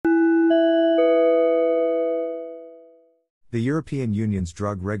The European Union's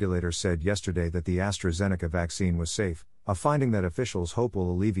drug regulator said yesterday that the AstraZeneca vaccine was safe, a finding that officials hope will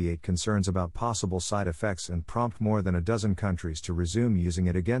alleviate concerns about possible side effects and prompt more than a dozen countries to resume using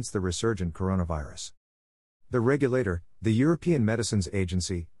it against the resurgent coronavirus. The regulator, the European Medicines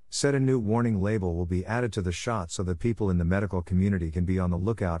Agency, said a new warning label will be added to the shot so that people in the medical community can be on the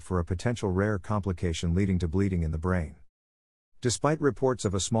lookout for a potential rare complication leading to bleeding in the brain. Despite reports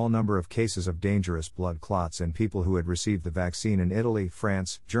of a small number of cases of dangerous blood clots in people who had received the vaccine in Italy,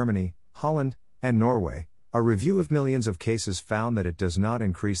 France, Germany, Holland, and Norway, a review of millions of cases found that it does not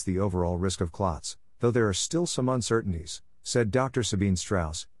increase the overall risk of clots, though there are still some uncertainties, said Dr. Sabine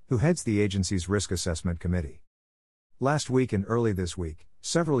Strauss, who heads the agency's Risk Assessment Committee. Last week and early this week,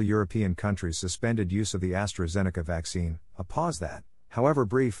 several European countries suspended use of the AstraZeneca vaccine, a pause that, however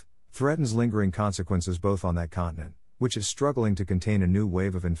brief, threatens lingering consequences both on that continent, which is struggling to contain a new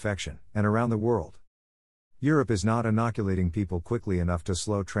wave of infection, and around the world. Europe is not inoculating people quickly enough to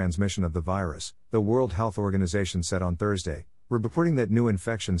slow transmission of the virus, the World Health Organization said on Thursday, reporting that new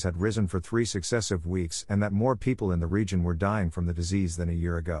infections had risen for 3 successive weeks and that more people in the region were dying from the disease than a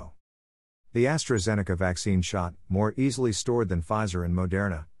year ago. The AstraZeneca vaccine shot, more easily stored than Pfizer and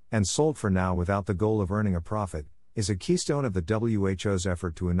Moderna, and sold for now without the goal of earning a profit, is a keystone of the WHO's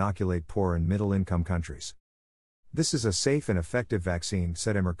effort to inoculate poor and middle-income countries. This is a safe and effective vaccine,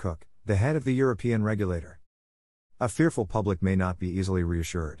 said Emmer Cook, the head of the European regulator. A fearful public may not be easily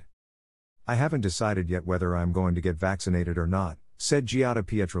reassured. I haven't decided yet whether I am going to get vaccinated or not, said Giada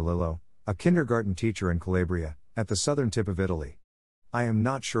Pietralillo, a kindergarten teacher in Calabria, at the southern tip of Italy. I am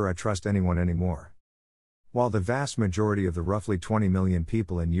not sure I trust anyone anymore. While the vast majority of the roughly 20 million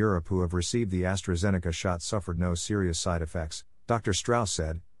people in Europe who have received the AstraZeneca shot suffered no serious side effects, Dr. Strauss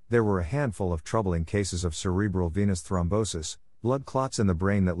said, there were a handful of troubling cases of cerebral venous thrombosis, blood clots in the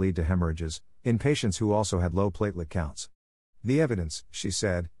brain that lead to hemorrhages, in patients who also had low platelet counts. The evidence, she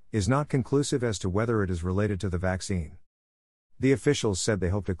said, is not conclusive as to whether it is related to the vaccine. The officials said they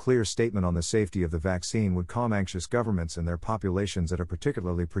hoped a clear statement on the safety of the vaccine would calm anxious governments and their populations at a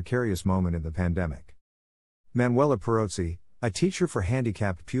particularly precarious moment in the pandemic. Manuela Perozzi, a teacher for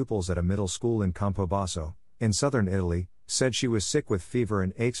handicapped pupils at a middle school in Campobasso, in southern Italy, said she was sick with fever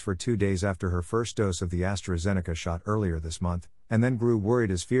and aches for 2 days after her first dose of the AstraZeneca shot earlier this month, and then grew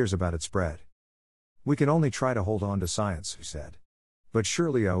worried as fears about it spread. We can only try to hold on to science, she said. But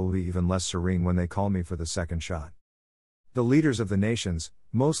surely I will be even less serene when they call me for the second shot. The leaders of the nations,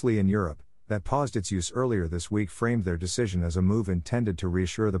 mostly in Europe, that paused its use earlier this week framed their decision as a move intended to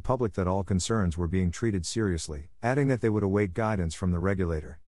reassure the public that all concerns were being treated seriously, adding that they would await guidance from the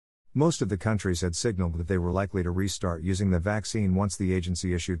regulator. Most of the countries had signaled that they were likely to restart using the vaccine once the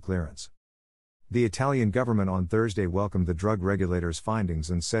agency issued clearance. The Italian government on Thursday welcomed the drug regulator's findings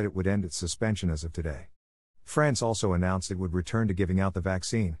and said it would end its suspension as of today. France also announced it would return to giving out the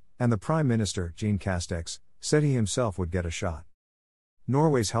vaccine, and the Prime Minister, Jean Castex, said he himself would get a shot.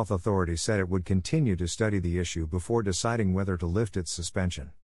 Norway's health authority said it would continue to study the issue before deciding whether to lift its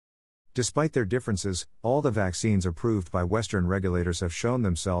suspension. Despite their differences, all the vaccines approved by Western regulators have shown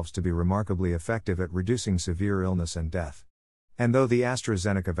themselves to be remarkably effective at reducing severe illness and death. And though the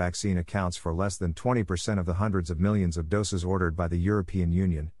AstraZeneca vaccine accounts for less than 20% of the hundreds of millions of doses ordered by the European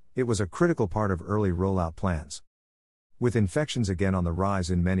Union, it was a critical part of early rollout plans. With infections again on the rise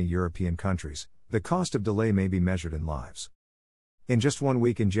in many European countries, the cost of delay may be measured in lives. In just 1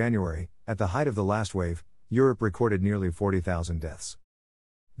 week in January, at the height of the last wave, Europe recorded nearly 40,000 deaths.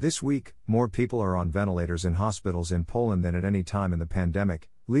 This week, more people are on ventilators in hospitals in Poland than at any time in the pandemic,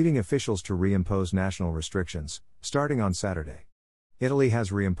 leading officials to reimpose national restrictions, starting on Saturday. Italy has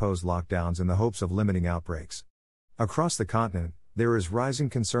reimposed lockdowns in the hopes of limiting outbreaks. Across the continent, there is rising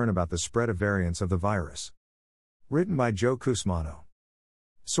concern about the spread of variants of the virus. Written by Joe Cusmano.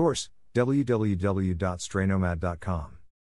 Source: www.straynomad.com